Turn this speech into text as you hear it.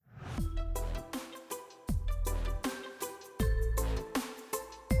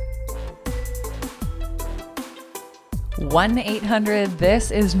1-800,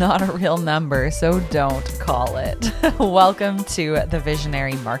 this is not a real number, so don't call it. Welcome to the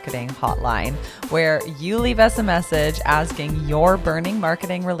Visionary Marketing Hotline, where you leave us a message asking your burning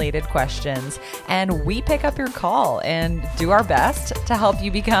marketing related questions, and we pick up your call and do our best to help you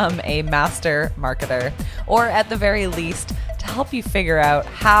become a master marketer, or at the very least, to help you figure out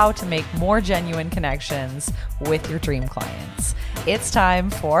how to make more genuine connections with your dream clients. It's time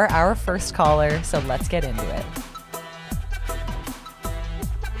for our first caller, so let's get into it.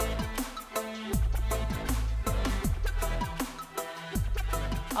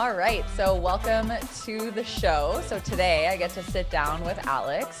 All right, so welcome to the show. So today I get to sit down with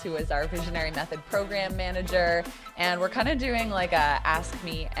Alex, who is our Visionary Method Program Manager, and we're kind of doing like a Ask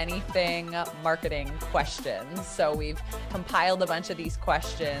Me Anything marketing questions. So we've compiled a bunch of these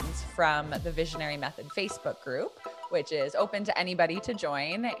questions from the Visionary Method Facebook group, which is open to anybody to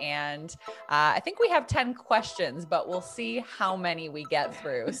join. And I think we have 10 questions, but we'll see how many we get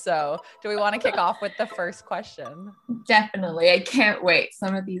through. So do we want to kick off with the first question? Definitely. I can't wait.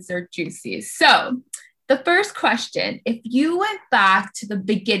 Some of these are juicy. So the first question, if you went back to the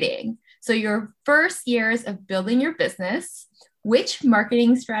beginning, so your first years of building your business, which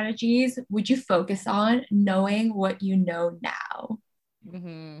marketing strategies would you focus on knowing what you know now?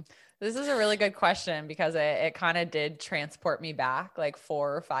 This is a really good question because it kind of did transport me back like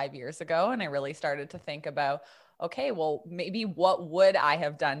 4 or 5 years ago. And I really started to think about, okay, well, maybe what would I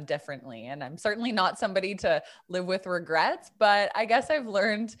have done differently? And I'm certainly not somebody to live with regrets, but I guess I've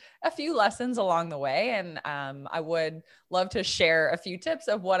learned a few lessons along the way. And I would love to share a few tips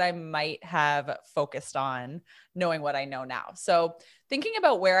of what I might have focused on knowing what I know now. So thinking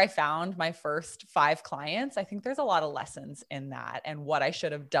about where I found my first 5 clients, I think there's a lot of lessons in that and what I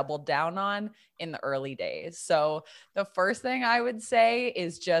should have doubled down on in the early days. So the first thing I would say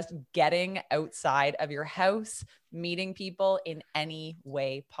is just getting outside of your house, meeting people in any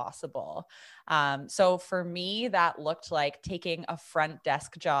way possible. So for me, that looked like taking a front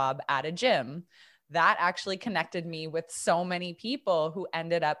desk job at a gym. That actually connected me with so many people who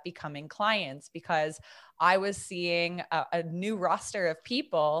ended up becoming clients because I was seeing a new roster of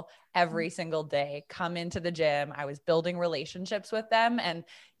people every single day come into the gym. I was building relationships with them. And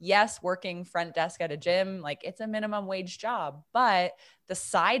yes, working front desk at a gym, like it's a minimum wage job, but the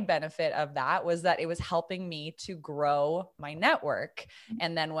side benefit of that was that it was helping me to grow my network.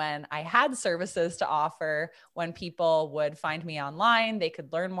 And then when I had services to offer, when people would find me online, they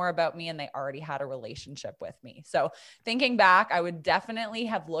could learn more about me and they already had a relationship with me. So thinking back, I would definitely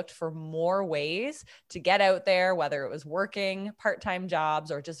have looked for more ways to get out there, whether it was working part-time jobs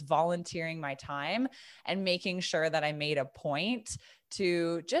or just volunteering my time and making sure that I made a point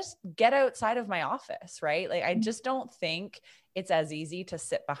to just get outside of my office, right? Like, I just don't think it's as easy to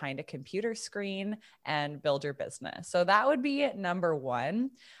sit behind a computer screen and build your business. So that would be number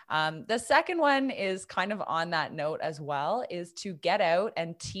one. The second one is kind of on that note as well, is to get out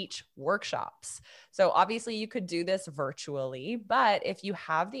and teach workshops. So obviously you could do this virtually, but if you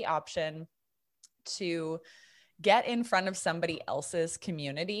have the option to get in front of somebody else's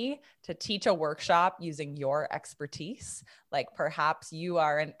community to teach a workshop using your expertise, like perhaps you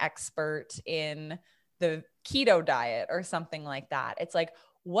are an expert in the keto diet or something like that. It's like,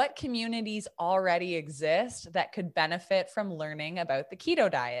 what communities already exist that could benefit from learning about the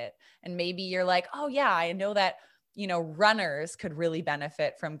keto diet? And maybe you're like, oh yeah, I know that, runners could really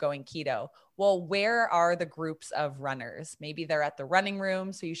benefit from going keto. Well, where are the groups of runners? Maybe they're at the running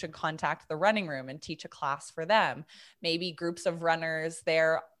room, so you should contact the running room and teach a class for them. Maybe groups of runners,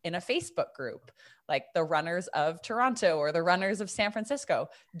 they're in a Facebook group, like the Runners of Toronto or the Runners of San Francisco.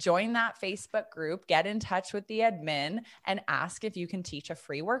 Join that Facebook group, get in touch with the admin, and ask if you can teach a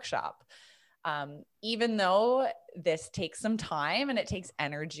free workshop. Even though this takes some time and it takes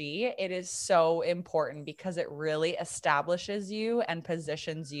energy, it is so important because it really establishes you and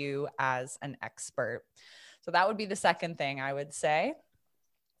positions you as an expert. So that would be the second thing I would say.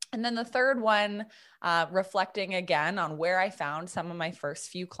 And then the third one, reflecting again on where I found some of my first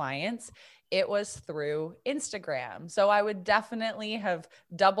few clients, it was through Instagram. So I would definitely have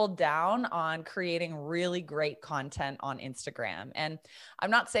doubled down on creating really great content on Instagram. And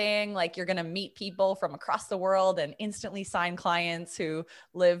I'm not saying like you're going to meet people from across the world and instantly sign clients who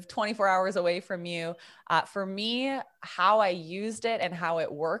live 24 hours away from you. For me, how I used it and how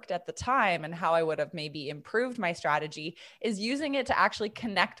it worked at the time and how I would have maybe improved my strategy is using it to actually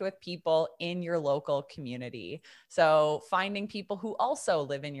connect with people in your local community. So finding people who also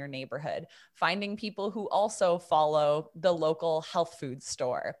live in your neighborhood, finding people who also follow the local health food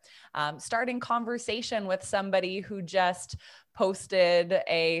store, starting conversation with somebody who just posted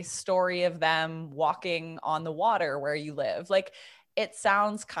a story of them walking on the water where you live. Like, it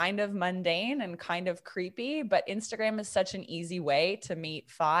sounds kind of mundane and kind of creepy, but Instagram is such an easy way to meet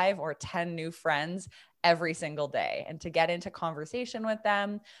 5 or 10 new friends every single day and to get into conversation with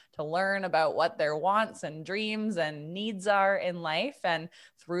them, to learn about what their wants and dreams and needs are in life. And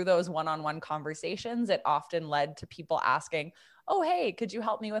through those one-on-one conversations, it often led to people asking, oh, hey, could you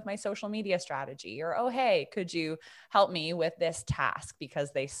help me with my social media strategy? Or, oh, hey, could you help me with this task?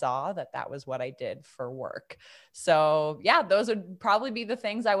 Because they saw that that was what I did for work. So yeah, those would probably be the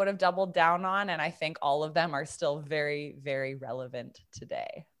things I would have doubled down on. And I think all of them are still very, very relevant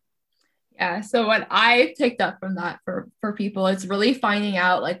today. Yeah. So what I picked up from that for people is really finding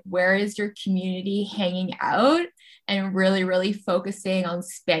out like where is your community hanging out and really, really focusing on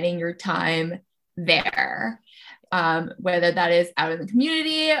spending your time there. Whether that is out in the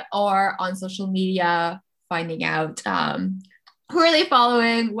community or on social media, finding out who are they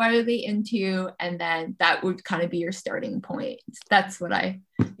following, what are they into, and then that would kind of be your starting point. That's what I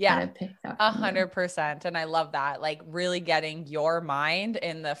kind of picked up. 100%. And I love that. Like really getting your mind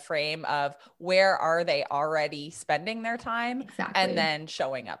in the frame of where are they already spending their time, exactly, and then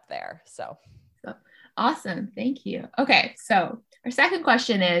showing up there. So awesome. Thank you. Okay. So our second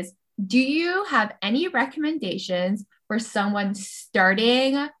question is, do you have any recommendations for someone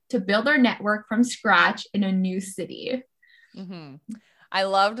starting to build their network from scratch in a new city? Mm-hmm. I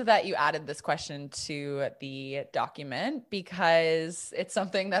loved that you added this question to the document because it's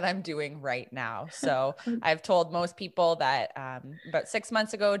something that I'm doing right now. So I've told most people that about 6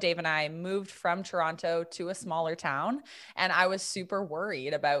 months ago, Dave and I moved from Toronto to a smaller town, and I was super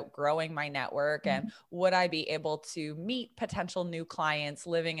worried about growing my network and would I be able to meet potential new clients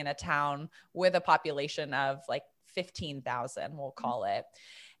living in a town with a population of like 15,000, we'll call it.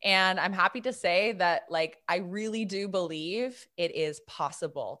 And I'm happy to say that, like, I really do believe it is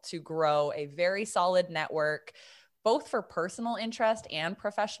possible to grow a very solid network, both for personal interest and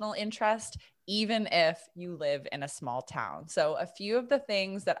professional interest, even if you live in a small town. So a few of the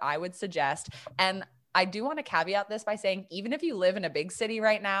things that I would suggest, and I do want to caveat this by saying, even if you live in a big city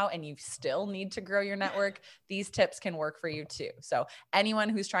right now and you still need to grow your network, these tips can work for you too. So anyone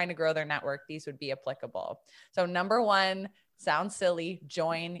who's trying to grow their network, these would be applicable. So number one, sounds silly,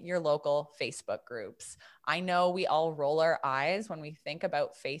 join your local Facebook groups. I know we all roll our eyes when we think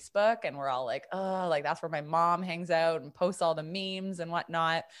about Facebook and we're all like, oh, like that's where my mom hangs out and posts all the memes and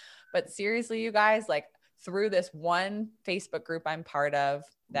whatnot. But seriously, you guys, like through this one Facebook group I'm part of,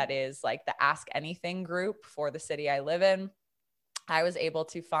 that is like the Ask Anything group for the city I live in, I was able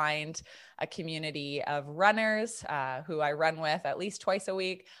to find a community of runners who I run with at least twice a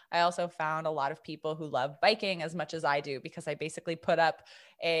week. I also found a lot of people who love biking as much as I do, because I basically put up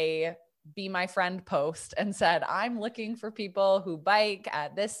a be my friend post and said, I'm looking for people who bike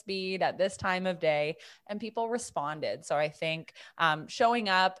at this speed at this time of day. And people responded. So I think showing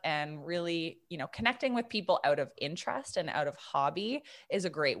up and really, connecting with people out of interest and out of hobby is a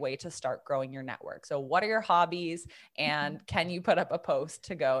great way to start growing your network. So what are your hobbies, and can you put up a post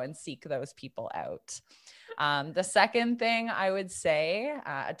to go and seek those people out? The second thing I would say,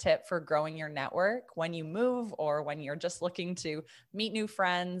 a tip for growing your network when you move or when you're just looking to meet new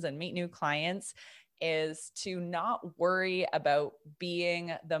friends and meet new clients, is to not worry about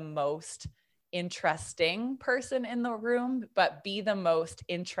being the most interesting person in the room, but be the most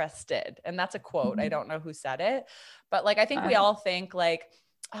interested. And that's a quote. I don't know who said it, but like, I think we all think like,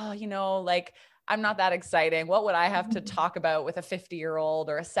 oh, like, I'm not that exciting. What would I have to talk about with a 50-year-old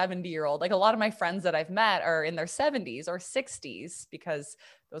or a 70-year-old? Like, a lot of my friends that I've met are in their 70s or 60s, because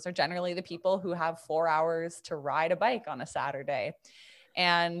those are generally the people who have 4 hours to ride a bike on a Saturday.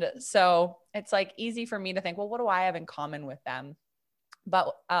 And so it's like easy for me to think, well, what do I have in common with them?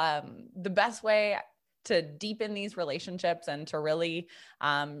 But the best way to deepen these relationships and to really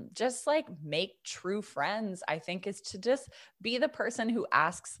just like make true friends, I think, is to just be the person who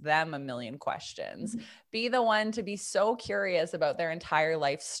asks them a million questions. Be the one to be so curious about their entire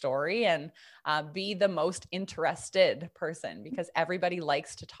life story, and be the most interested person, because everybody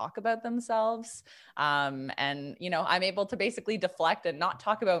likes to talk about themselves. And, I'm able to basically deflect and not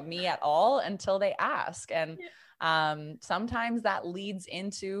talk about me at all until they ask. And Sometimes that leads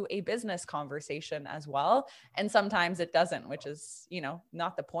into a business conversation as well. And sometimes it doesn't, which is,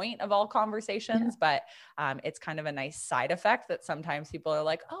 not the point of all conversations, but it's kind of a nice side effect that sometimes people are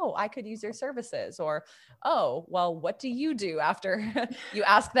like, oh, I could use your services, or, oh, well, what do you do after you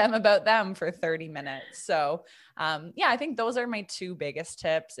ask them about them for 30 minutes? So I think those are my two biggest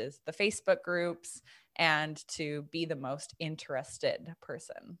tips, is the Facebook groups and to be the most interested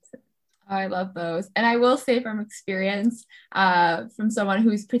person. Oh, I love those. And I will say from experience, from someone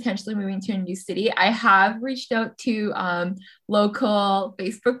who's potentially moving to a new city, I have reached out to local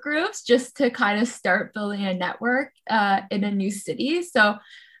Facebook groups just to kind of start building a network in a new city. So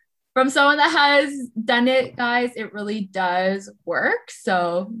from someone that has done it, guys, it really does work.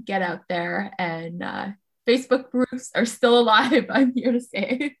 So get out there, and Facebook groups are still alive, I'm here to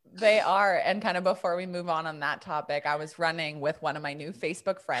say. They are. And kind of before we move on that topic, I was running with one of my new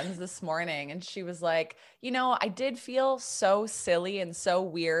Facebook friends this morning, and she was like, I did feel so silly and so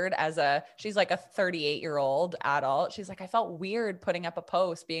weird she's like a 38-year-old adult. She's like, I felt weird putting up a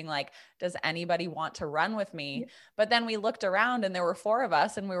post being like, does anybody want to run with me? Yeah. But then we looked around and there were 4 of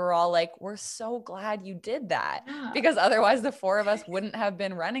us, and we were all like, we're so glad you did that, because otherwise the 4 of us wouldn't have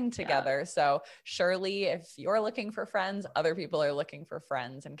been running together. Yeah. So surely if you're looking for friends, other people are looking for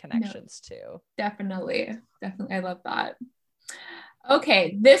friends and connections too. Definitely. I love that.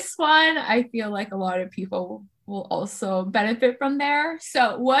 Okay, this one, I feel like a lot of people will also benefit from there.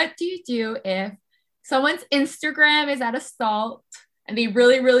 So what do you do if someone's Instagram is at a stall and they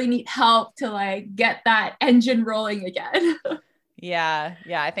really, really need help to like get that engine rolling again? Yeah.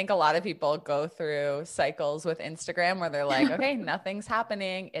 I think a lot of people go through cycles with Instagram where they're like, okay, nothing's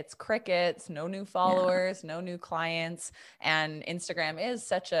happening. It's crickets, no new followers, no new clients. And Instagram is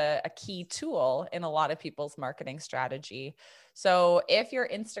such a key tool in a lot of people's marketing strategy. So if your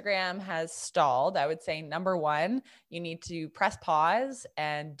Instagram has stalled, I would say number 1, you need to press pause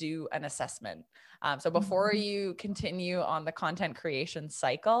and do an assessment. So before you continue on the content creation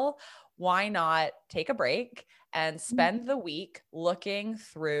cycle, why not take a break and spend the week looking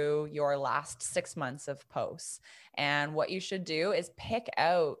through your last 6 months of posts? And what you should do is pick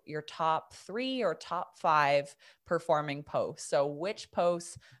out your top 3 or top 5 performing posts. So which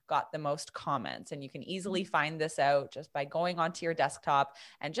posts got the most comments? And you can easily find this out just by going onto your desktop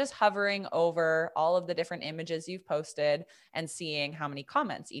and just hovering over all of the different images you've posted and seeing how many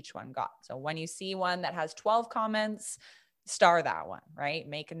comments each one got. So when you see one that has 12 comments, star that one, right?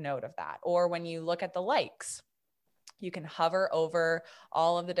 Make a note of that. Or when you look at the likes, you can hover over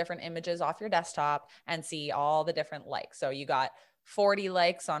all of the different images off your desktop and see all the different likes. So you got 40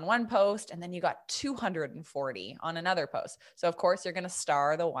 likes on one post, and then you got 240 on another post. So of course you're going to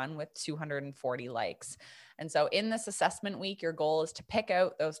star the one with 240 likes. And so in this assessment week, your goal is to pick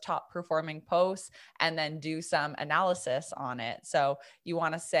out those top performing posts and then do some analysis on it. So you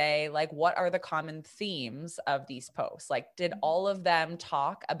want to say, like, what are the common themes of these posts? Like, did all of them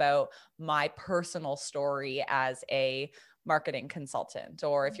talk about my personal story as a marketing consultant?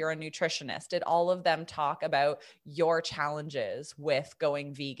 Or if you're a nutritionist, did all of them talk about your challenges with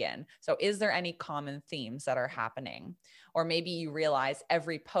going vegan? So is there any common themes that are happening? Or maybe you realize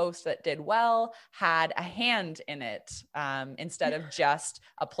every post that did well had a hand in it instead of just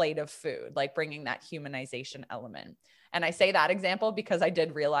a plate of food, like bringing that humanization element. And I say that example because I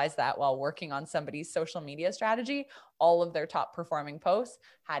did realize that while working on somebody's social media strategy, all of their top performing posts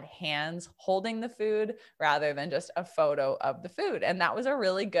had hands holding the food rather than just a photo of the food. And that was a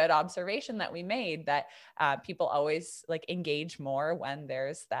really good observation that we made, that people always like engage more when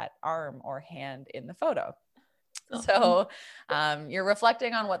there's that arm or hand in the photo. So you're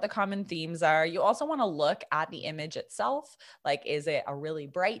reflecting on what the common themes are. You also want to look at the image itself. Like, is it a really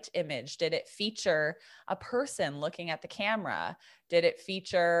bright image? Did it feature a person looking at the camera? Did it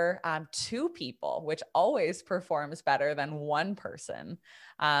feature 2 people, which always performs better than 1 person?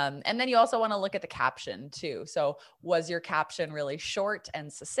 And then you also want to look at the caption too. So was your caption really short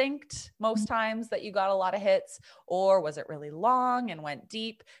and succinct most times that you got a lot of hits, or was it really long and went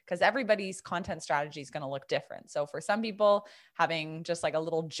deep? Because everybody's content strategy is going to look different. So for some people, having just like a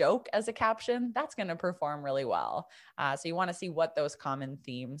little joke as a caption, that's going to perform really well. So you want to see what those common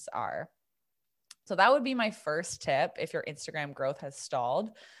themes are. So that would be my first tip if your Instagram growth has stalled.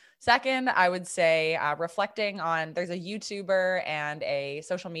 Second, I would say reflecting on, there's a YouTuber and a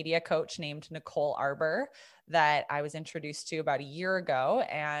social media coach named Nicole Arbour that I was introduced to about a year ago.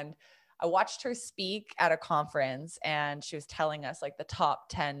 And I watched her speak at a conference, and she was telling us like the top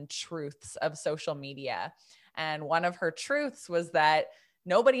 10 truths of social media. And one of her truths was that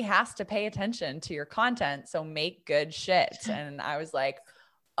nobody has to pay attention to your content, so make good shit. And I was like,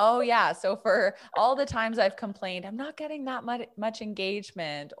 Oh yeah. So for all the times I've complained, I'm not getting that much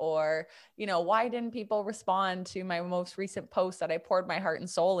engagement, or, why didn't people respond to my most recent post that I poured my heart and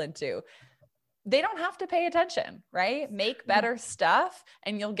soul into? They don't have to pay attention, right? Make better stuff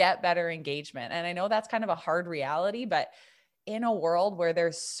and you'll get better engagement. And I know that's kind of a hard reality, but in a world where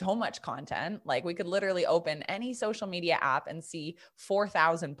there's so much content, like we could literally open any social media app and see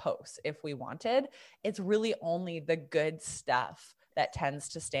 4,000 posts if we wanted. It's really only the good stuff that tends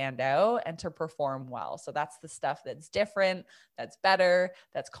to stand out and to perform well. So that's the stuff that's different, that's better,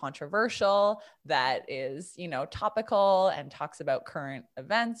 that's controversial, that is, topical and talks about current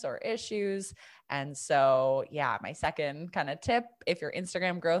events or issues. And so, yeah, my second kind of tip, if your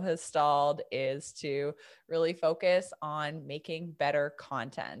Instagram growth has stalled, is to really focus on making better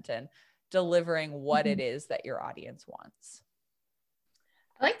content and delivering what it is that your audience wants.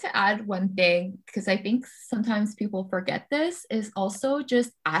 I like to add one thing, because I think sometimes people forget this, is also just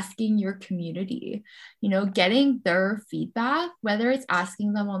asking your community, getting their feedback, whether it's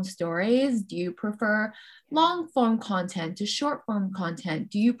asking them on stories. Do you prefer long form content to short form content?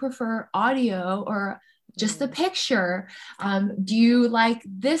 Do you prefer audio or just a picture? Do you like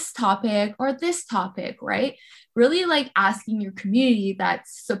this topic or this topic, right? Really like asking your community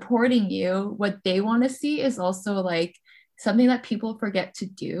that's supporting you what they want to see is also like something that people forget to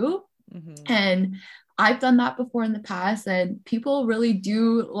do. And I've done that before in the past, and people really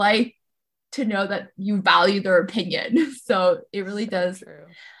do like to know that you value their opinion. So it really does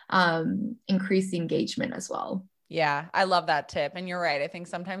increase the engagement as well. Yeah, I love that tip. And you're right. I think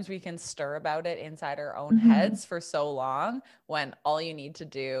sometimes we can stir about it inside our own heads for so long, when all you need to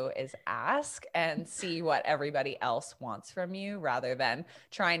do is ask and see what everybody else wants from you, rather than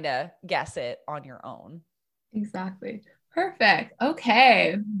trying to guess it on your own. Exactly. Perfect.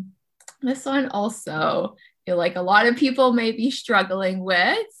 Okay. This one also, I feel like a lot of people may be struggling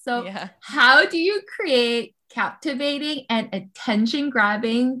with. So, how do you create captivating and attention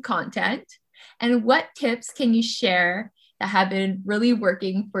grabbing content? And what tips can you share that have been really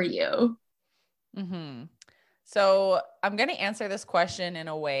working for you? So I'm going to answer this question in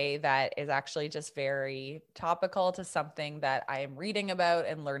a way that is actually just very topical to something that I am reading about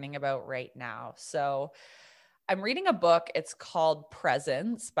and learning about right now. So I'm reading a book. It's called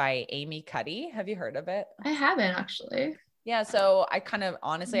Presence by Amy Cuddy. Have you heard of it? I haven't actually. Yeah. So I kind of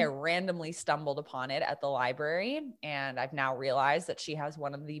honestly, I randomly stumbled upon it at the library, and I've now realized that she has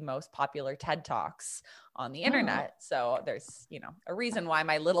one of the most popular TED Talks on the internet. So there's, a reason why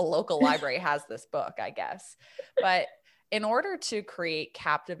my little local library has this book, I guess. But in order to create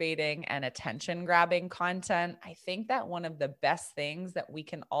captivating and attention grabbing content, I think that one of the best things that we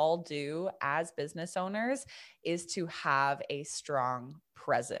can all do as business owners is to have a strong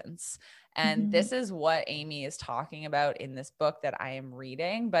presence. And this is what Amy is talking about in this book that I am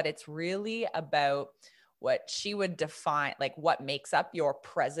reading, but it's really about what she would define, like what makes up your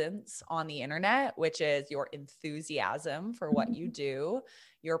presence on the internet, which is your enthusiasm for what you do,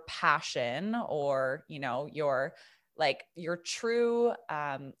 your passion, or, your true,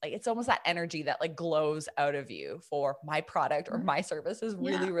 it's almost that energy that like glows out of you for my product or my service is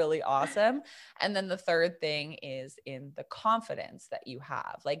really, really awesome. And then the third thing is in the confidence that you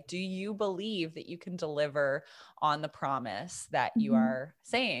have. Like, do you believe that you can deliver on the promise that you are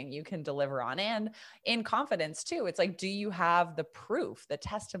saying you can deliver on? And in confidence too, it's like, do you have the proof, the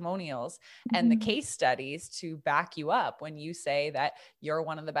testimonials, and the case studies to back you up when you say that you're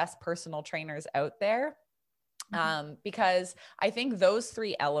one of the best personal trainers out there? Because I think those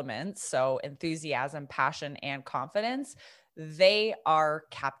three elements, so enthusiasm, passion, and confidence, they are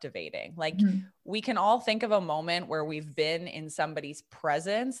captivating. Like we can all think of a moment where we've been in somebody's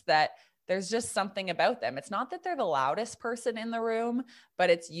presence that there's just something about them. It's not that they're the loudest person in the room, but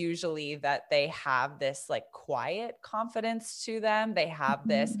it's usually that they have this like quiet confidence to them. They have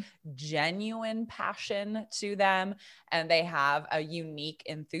this genuine passion to them, and they have a unique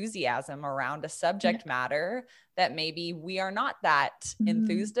enthusiasm around a subject matter that maybe we are not that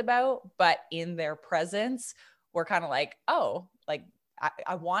enthused about, but in their presence, we're kind of like, oh, like,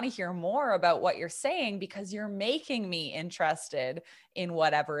 I want to hear more about what you're saying because you're making me interested in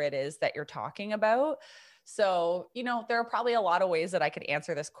whatever it is that you're talking about. So, there are probably a lot of ways that I could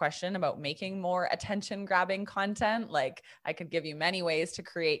answer this question about making more attention grabbing content. Like I could give you many ways to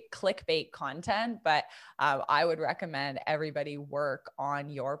create clickbait content, but I would recommend everybody work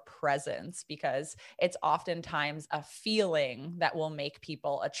on your presence, because it's oftentimes a feeling that will make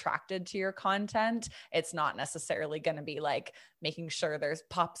people attracted to your content. It's not necessarily going to be like making sure there's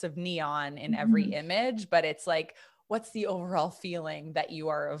pops of neon in every image, but it's like, what's the overall feeling that you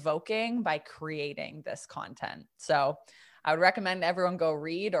are evoking by creating this content? So I would recommend everyone go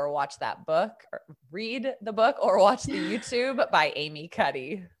read or watch that book, or read the book or watch the YouTube by Amy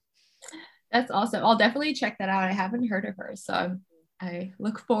Cuddy. That's awesome. I'll definitely check that out. I haven't heard of her. So I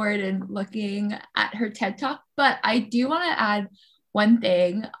look forward in looking at her TED Talk. But I do want to add one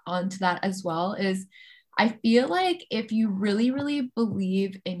thing onto that as well is I feel like if you really, really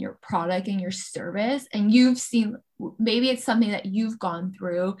believe in your product and your service, and you've seen, maybe it's something that you've gone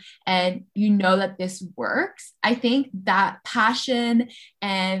through and you know that this works, I think that passion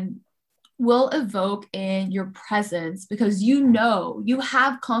and will evoke in your presence because you know you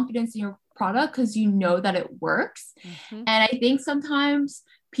have confidence in your product because you know that it works. And I think sometimes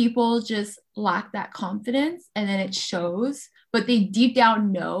people just lack that confidence and then it shows, but they deep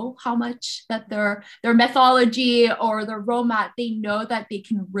down know how much that their methodology or their roadmap, they know that they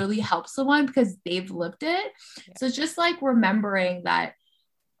can really help someone because they've lived it. Yeah. So it's just like remembering that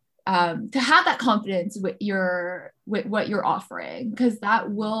to have that confidence with what you're offering, because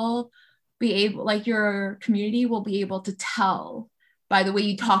that will be able, like your community will be able to tell by the way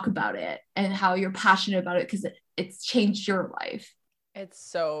you talk about it and how you're passionate about it because it's changed your life. It's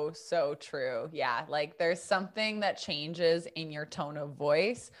so, so true. Yeah. Like there's something that changes in your tone of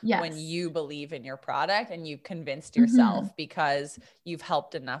voice when you believe in your product and you've convinced yourself because you've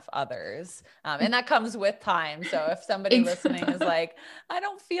helped enough others. And that comes with time. So if somebody listening is like, I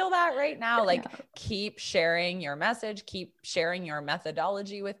don't feel that right now, like keep sharing your message, keep sharing your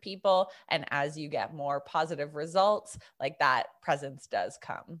methodology with people. And as you get more positive results, like that presence does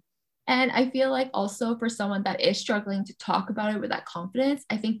come. And I feel like also for someone that is struggling to talk about it with that confidence,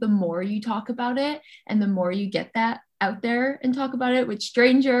 I think the more you talk about it and the more you get that out there and talk about it with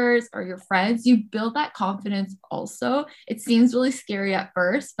strangers or your friends, you build that confidence also. It seems really scary at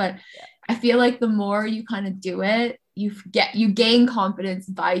first, but I feel like the more you kind of do it, you gain confidence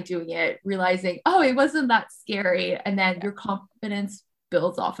by doing it, realizing, oh, it wasn't that scary. And then your confidence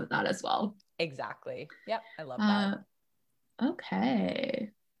builds off of that as well. Exactly. Yep. I love that. Okay.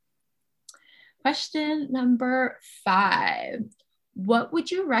 Question number 5. What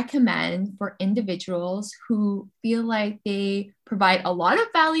would you recommend for individuals who feel like they provide a lot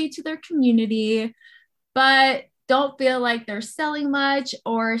of value to their community, but don't feel like they're selling much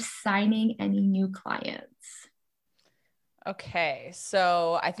or signing any new clients? Okay,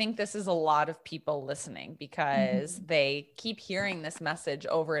 so I think this is a lot of people listening because they keep hearing this message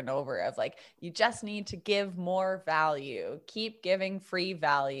over and over of like, you just need to give more value, keep giving free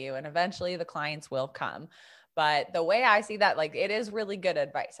value, and eventually the clients will come. But the way I see that, like, it is really good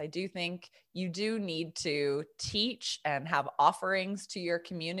advice. I do think you do need to teach and have offerings to your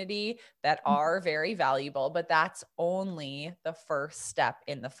community that are very valuable, but that's only the first step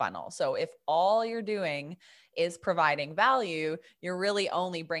in the funnel. So if all you're doing is providing value, you're really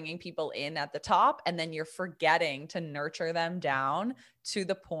only bringing people in at the top, and then you're forgetting to nurture them down to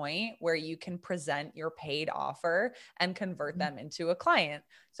the point where you can present your paid offer and convert them into a client.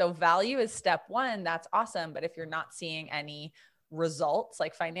 So value is step 1. That's awesome. But if you're not seeing any results,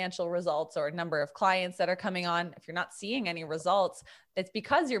 like financial results or a number of clients that are coming on, if you're not seeing any results, it's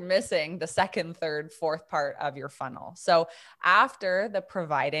because you're missing the second, third, fourth part of your funnel. So after the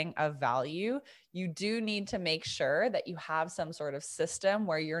providing of value, you do need to make sure that you have some sort of system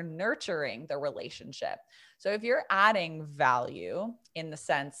where you're nurturing the relationship. So if you're adding value in the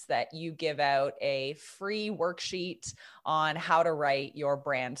sense that you give out a free worksheet on how to write your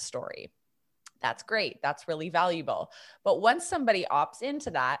brand story, that's great. That's really valuable. But once somebody opts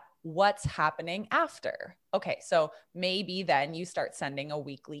into that, what's happening after? Okay, so maybe then you start sending a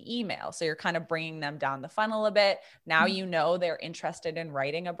weekly email. So you're kind of bringing them down the funnel a bit. Now you know they're interested in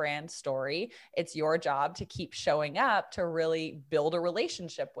writing a brand story. It's your job to keep showing up to really build a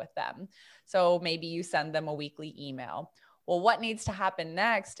relationship with them. So maybe you send them a weekly email. Well, what needs to happen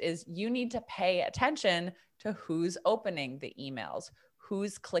next is you need to pay attention to who's opening the emails,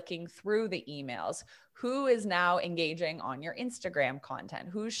 who's clicking through the emails, who is now engaging on your Instagram content,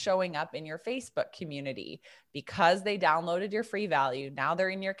 who's showing up in your Facebook community because they downloaded your free value. Now they're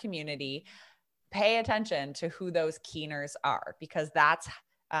in your community. Pay attention to who those keeners are, because that's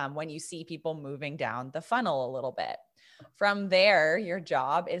when you see people moving down the funnel a little bit. From there, your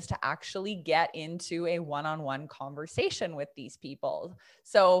job is to actually get into a one-on-one conversation with these people.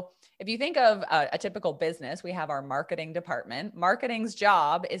 So if you think of a typical business, we have our marketing department. Marketing's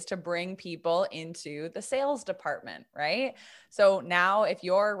job is to bring people into the sales department, right? So now if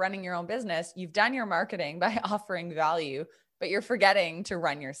you're running your own business, you've done your marketing by offering value, but you're forgetting to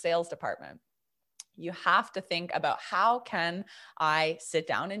run your sales department. You have to think about, how can I sit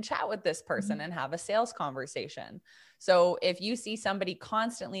down and chat with this person and have a sales conversation? So if you see somebody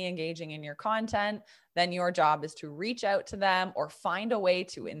constantly engaging in your content, then your job is to reach out to them or find a way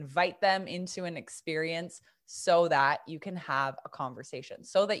to invite them into an experience so that you can have a conversation,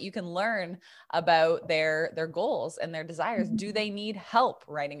 so that you can learn about their goals and their desires. Do they need help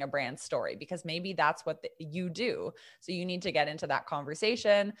writing a brand story? Because maybe that's what you do. So you need to get into that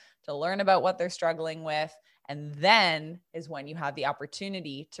conversation to learn about what they're struggling with. And then is when you have the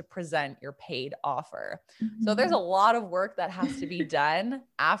opportunity to present your paid offer. So there's a lot of work that has to be done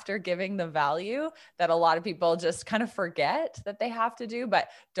after giving the value that a lot of people just kind of forget that they have to do. But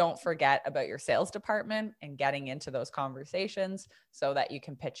don't forget about your sales department and getting into those conversations so that you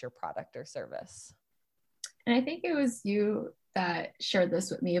can pitch your product or service. And I think it was you that shared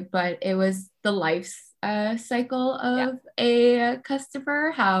this with me, but it was the life cycle of a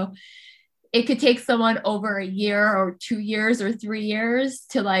customer, how it could take someone over a year or 2 years or 3 years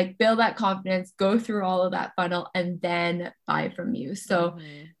to like build that confidence, go through all of that funnel, and then buy from you. So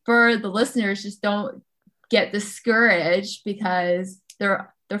for the listeners, just don't get discouraged because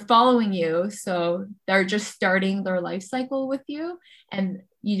they're following you. So they're just starting their life cycle with you. And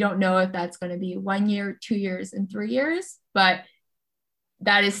you don't know if that's going to be 1 year, 2 years, and 3 years, but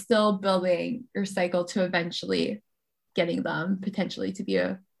that is still building your cycle to eventually getting them potentially to be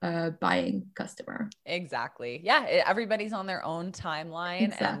a buying customer. Exactly. Yeah. Everybody's on their own timeline.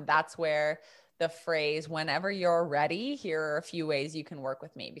 Exactly. And that's where the phrase, whenever you're ready, here are a few ways you can work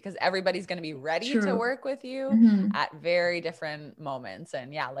with me, because everybody's going to be ready to work with you at very different moments.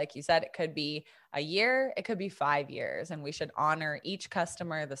 And yeah, like you said, it could be a year, it could be 5 years, and we should honor each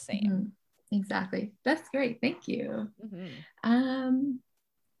customer the same. Exactly. That's great. Thank you.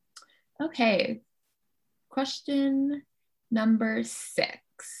 Okay. Question number 6.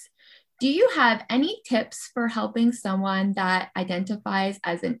 Do you have any tips for helping someone that identifies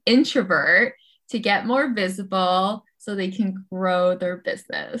as an introvert to get more visible so they can grow their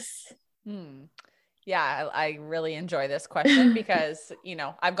business? Yeah, I really enjoy this question because,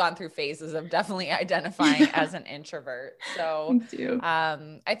 I've gone through phases of definitely identifying as an introvert. So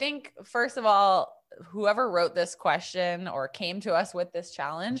I think, first of all, whoever wrote this question or came to us with this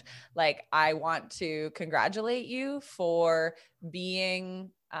challenge, like, I want to congratulate you for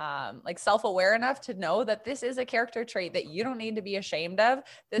being self-aware enough to know that this is a character trait that you don't need to be ashamed of.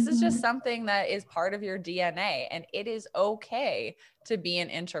 This is just something that is part of your DNA, and it is okay to be an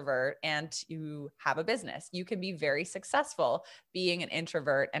introvert and to have a business. You can be very successful being an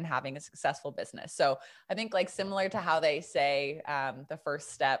introvert and having a successful business. So I think, like, similar to how they say the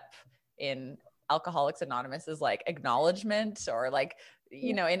first step in Alcoholics Anonymous is like acknowledgement, or like,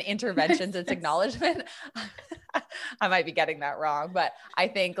 in interventions, it's acknowledgement. I might be getting that wrong, but I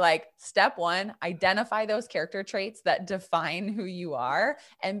think, like, step 1, identify those character traits that define who you are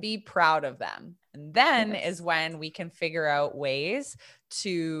and be proud of them. And then is when we can figure out ways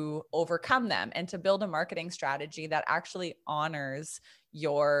to overcome them and to build a marketing strategy that actually honors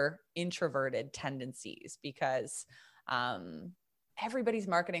your introverted tendencies, because everybody's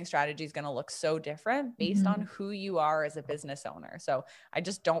marketing strategy is going to look so different based on who you are as a business owner. So I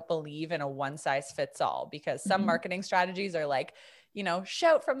just don't believe in a one size fits all, because some marketing strategies are like,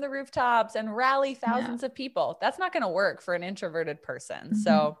 shout from the rooftops and rally thousands of people. That's not going to work for an introverted person.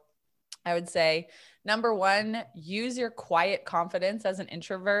 So I would say, number 1, use your quiet confidence as an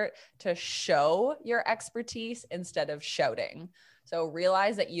introvert to show your expertise instead of shouting. So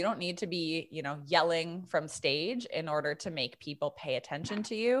realize that you don't need to be, yelling from stage in order to make people pay attention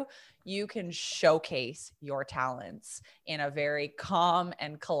to you. You can showcase your talents in a very calm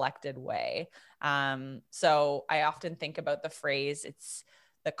and collected way. So I often think about the phrase, it's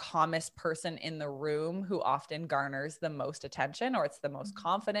the calmest person in the room who often garners the most attention, or it's the most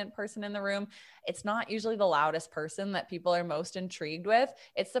confident person in the room. It's not usually the loudest person that people are most intrigued with.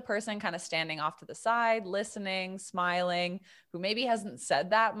 It's the person kind of standing off to the side, listening, smiling, who maybe hasn't said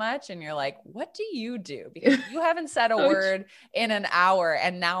that much. And you're like, what do you do? Because you haven't said a word in an hour,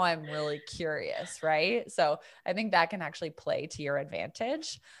 and now I'm really curious, right? So I think that can actually play to your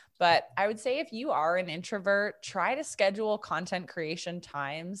advantage. But I would say, if you are an introvert, try to schedule content creation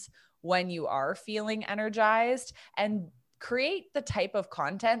times when you are feeling energized, and create the type of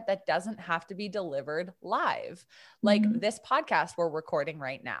content that doesn't have to be delivered live. Like this podcast we're recording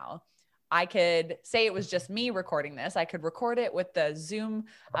right now. I could say it was just me recording this. I could record it with the Zoom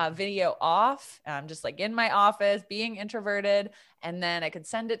video off, just like in my office, being introverted. And then I could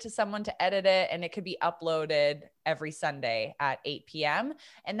send it to someone to edit it, and it could be uploaded every Sunday at 8 p.m.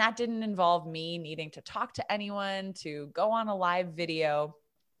 And that didn't involve me needing to talk to anyone, to go on a live video.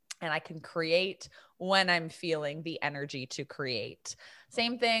 and I can create when I'm feeling the energy to create.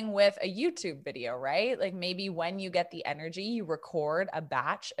 Same thing with a YouTube video, right? Like maybe when you get the energy, you record a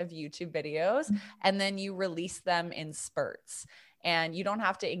batch of YouTube videos and then you release them in spurts. And you don't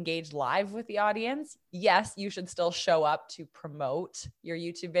have to engage live with the audience. Yes, you should still show up to promote your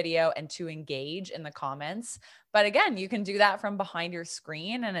YouTube video and to engage in the comments. But again, you can do that from behind your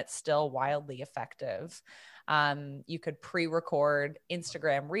screen and it's still wildly effective. You could pre-record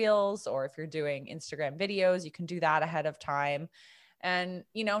Instagram Reels, or if you're doing Instagram videos, you can do that ahead of time. And,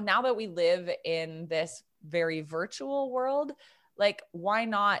 you know, now that we live in this very virtual world, like, why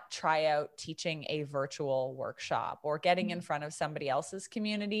not try out teaching a virtual workshop or getting in front of somebody else's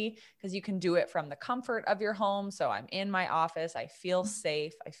community? Because you can do it from the comfort of your home. So I'm in my office. I feel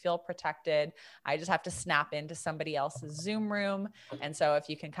safe. I feel protected. I just have to snap into somebody else's Zoom room. And so if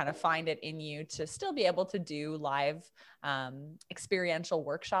you can kind of find it in you to still be able to do live experiential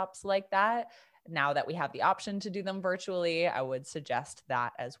workshops like that, now that we have the option to do them virtually, I would suggest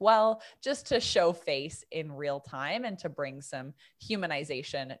that as well, just to show face in real time and to bring some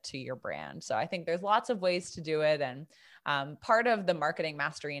humanization to your brand. So I think there's lots of ways to do it. And part of the Marketing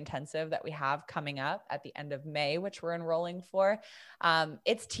Mastery Intensive that we have coming up at the end of May, which we're enrolling for,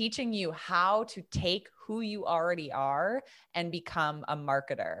 it's teaching you how to take who you already are and become a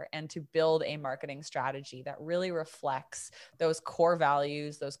marketer, and to build a marketing strategy that really reflects those core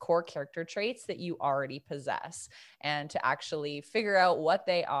values, those core character traits that you already possess, and to actually figure out what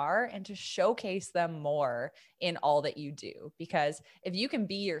they are and to showcase them more in all that you do. Because if you can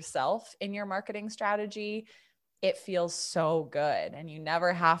be yourself in your marketing strategy, it feels so good. And you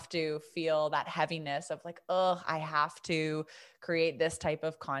never have to feel that heaviness of like, oh, I have to create this type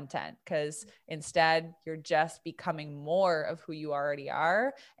of content, because instead you're just becoming more of who you already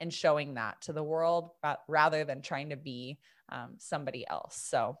are and showing that to the world rather than trying to be somebody else.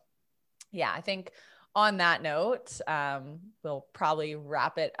 So yeah, I think on that note, we'll probably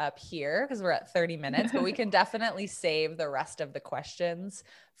wrap it up here because we're at 30 minutes, but we can definitely save the rest of the questions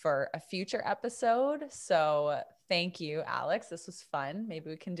for a future episode. So thank you, Alex. This was fun. Maybe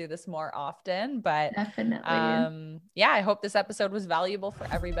we can do this more often, but definitely. Yeah, I hope this episode was valuable for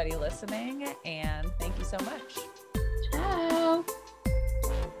everybody listening, and thank you so much. Ciao.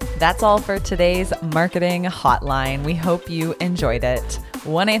 That's all for today's Marketing Hotline. We hope you enjoyed it.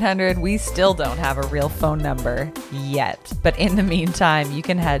 1-800, we still don't have a real phone number yet. But in the meantime, you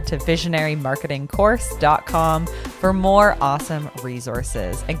can head to visionarymarketingcourse.com for more awesome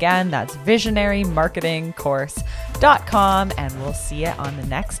resources. Again, that's visionarymarketingcourse.com, and we'll see you on the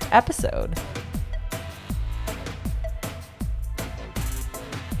next episode.